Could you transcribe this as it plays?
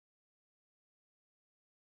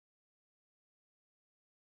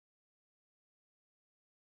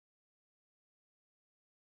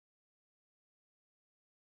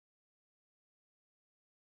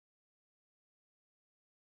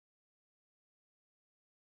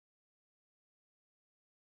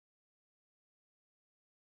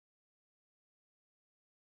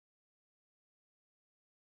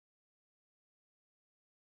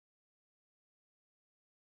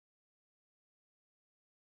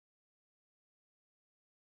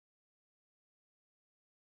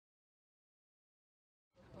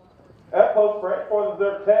At post break for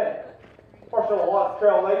the 13. Horse number 1,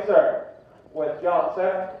 Trail Lazer with John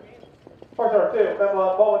Center. Horse number 2,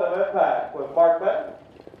 Moment of Impact with Mark Benton.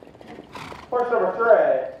 Horse number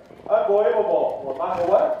 3, Unbeweavable with Michael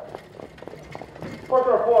Webb. Horse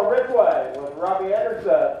number 4, Ridgeway with Robbie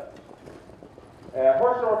Anderson. And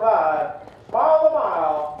horse number 5,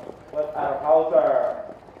 Smilethemile with Adam Hollister.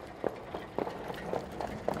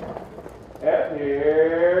 And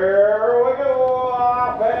here we go,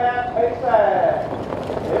 off at Paysack.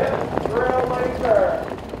 It's Trail Lazer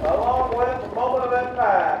along with Moment of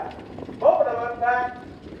Impact. Moment of Impact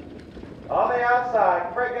on the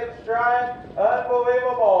outside, Cricket Stride,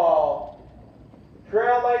 Unbelievable.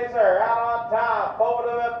 Trail Lazer out on top, Moment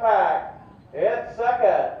of Impact in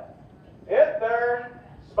second. In third,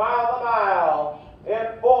 Smilethemile.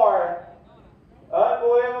 In fourth,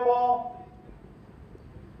 Unbelievable.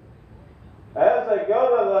 As they go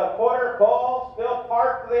to the quarter pole, still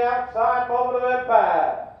parked to the outside, Moment of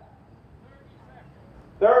Impact.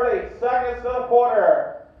 30 seconds to the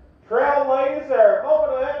quarter. Trail Lazer,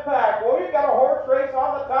 Moment of Impact. Well, we've got a horse race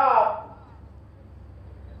on the top.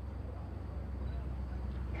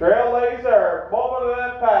 Trail Lazer, Moment of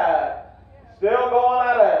Impact. Still going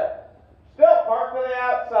at it. Still parked to the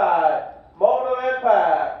outside. Moment of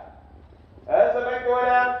Impact. As they make their way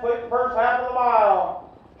down, complete the first half of the mile.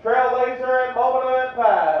 Trail Lazer and Moment of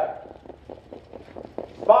Impact.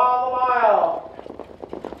 Smilethemile.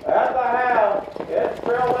 At the half, it's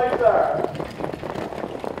Trail Lazer.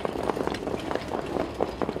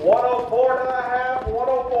 104 to the half,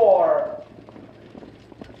 104.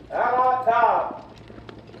 Out on top,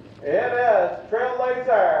 it is Trail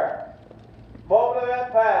Lazer. Moment of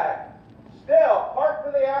Impact. Still parked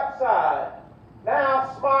to the outside.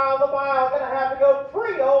 Now Smilethemile going to have to go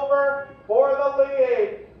 3 over for the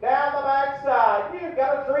lead. Down the backside, you've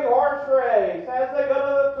got a 3-horse race as they go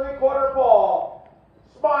to the 3/4 pole.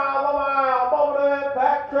 Smilethemile, Moment of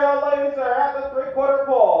Impact, Trail Lazer at the 3/4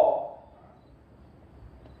 pole.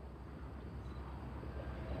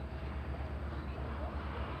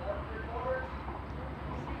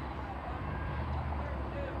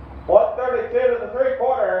 .132 to the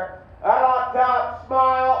 3/4. Out on top,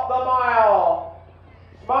 Smilethemile.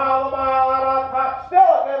 Smilethemile out on top. Still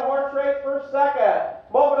a good horse race for second.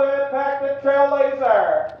 Moment of Impact and Trail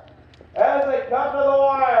Lazer. As they come to the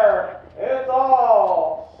wire, it's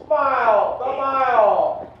all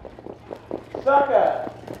Smilethemile.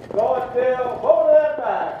 Second, going to Moment of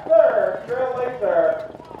Impact. Third, Trail Lazer.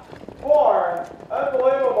 Fourth,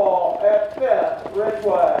 Unbelievable. And fifth,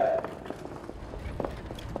 Ridgeway.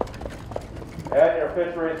 And your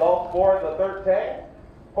official results for the 13th.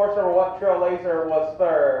 Horse number 1, Trail Lazer, was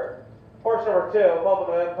third. Horse number 2, Moment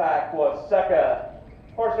of Impact, was second.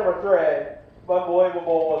 Horse number 3,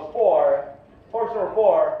 Unbelievable, was fourth. Horse number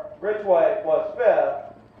 4, Ridgeway, was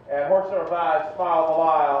fifth. And horse number 5,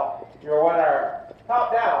 Smilethemile, your winner.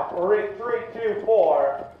 Top down, 3, 2,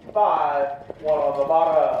 4, 5, 1 on the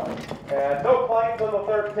bottom. And no claims in the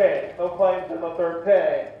 13th. No claims in the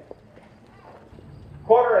 13th.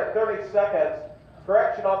 Quarter at 30 seconds.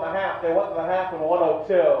 Correction on the half. They went to the half in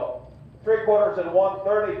 102. 3/4 in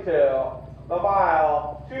 132. The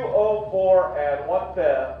mile, 2:04 and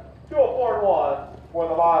 1/5. 2:04 and 1 for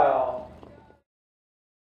the mile.